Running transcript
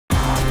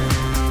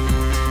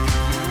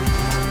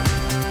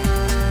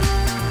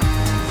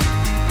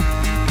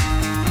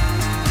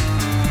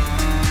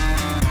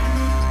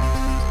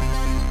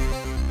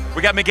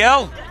We got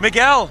Miguel.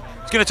 Miguel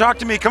is gonna talk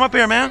to me. Come up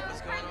here, man.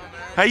 What's going on,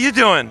 man? How you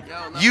doing?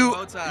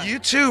 Yo, You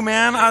too,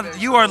 man.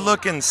 You are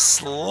looking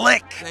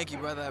slick. Thank you,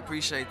 brother. I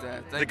appreciate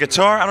that. The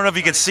guitar. I don't know if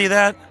you can see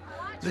that.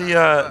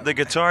 The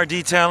guitar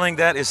detailing,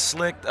 that is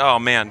slick. Oh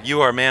man,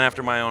 you are a man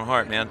after my own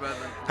heart, man.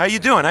 How you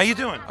doing? How you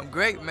doing? I'm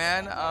great,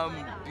 man.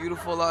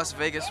 Beautiful Las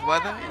Vegas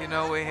weather. You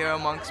know, we're here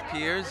amongst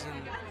peers,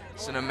 and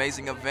it's an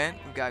amazing event.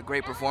 We've got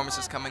great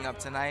performances coming up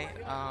tonight.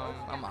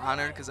 I'm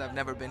honored because I've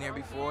never been here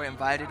before,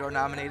 invited or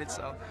nominated,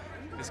 so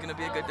it's gonna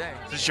be a good day.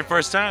 This is your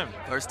first time?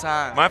 First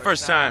time. My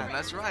first time.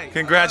 That's right.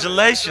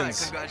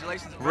 Congratulations. That's right.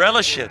 Congratulations.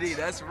 Relish it. Indeed,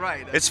 that's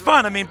right. It's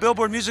fun. I mean,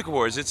 Billboard Music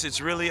Awards.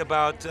 It's really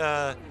about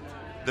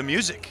the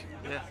music.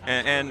 Yeah.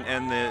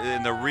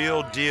 And the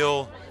real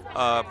deal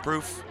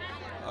proof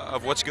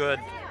of what's good,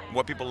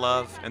 what people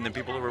love, and then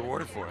people are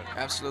rewarded for it.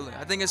 Absolutely.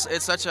 I think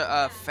it's such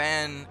a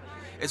fan.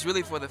 It's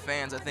really for the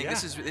fans. I think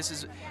this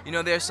is you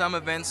know, there's some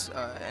events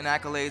and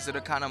accolades that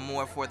are kind of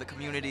more for the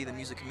community, the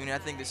music community. I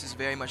think this is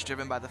very much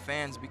driven by the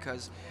fans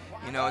because,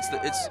 you know, it's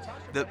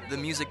the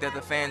music that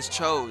the fans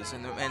chose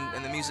and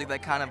the music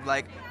that kind of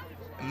like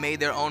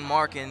made their own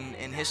mark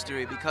in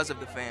history because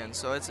of the fans.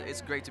 So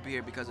it's great to be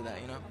here because of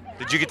that, you know.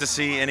 Did you get to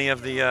see any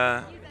of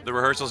the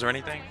rehearsals or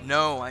anything?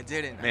 No, I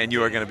didn't. Man,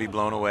 you are going to be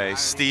blown away.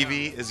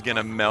 Stevie is going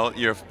to melt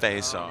your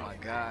face off. Oh my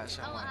gosh!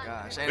 Oh my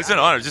gosh! It's an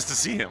honor just to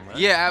see him, right?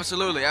 Yeah,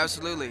 absolutely,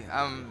 absolutely.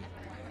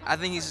 I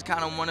think he's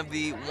kind of one of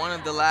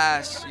the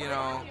last, you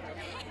know.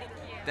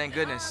 Thank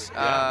goodness.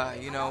 Yeah.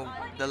 You know,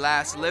 the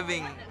last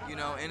living, you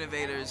know,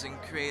 innovators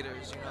and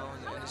creators, you know,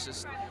 and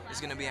it's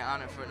going to be an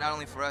honor for not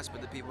only for us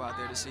but the people out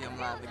there to see him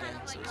live again.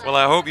 So well,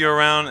 I hope you're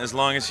around as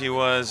long as he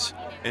was.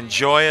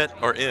 Enjoy it,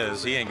 or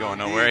is. He ain't going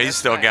nowhere. He's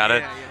still got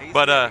it.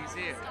 But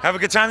have a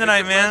good time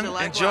tonight, man.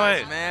 Enjoy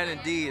it. Man,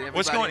 indeed.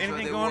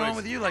 Anything going on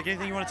with you? Like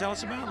anything you want to tell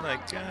us about? Like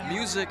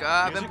music.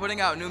 I've been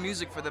putting out new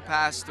music for the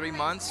past 3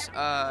 months.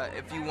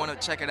 If you want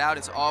to check it out,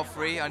 it's all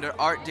free under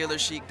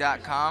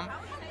artdealerchic.com.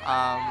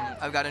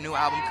 I've got a new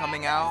album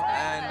coming out,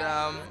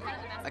 and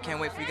I can't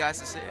wait for you guys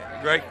to see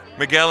it. Great.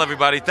 Miguel,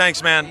 everybody.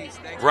 Thanks, man.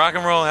 Rock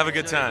and roll. Have a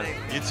good time.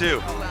 You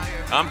too.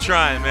 I'm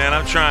trying, man.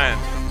 I'm trying.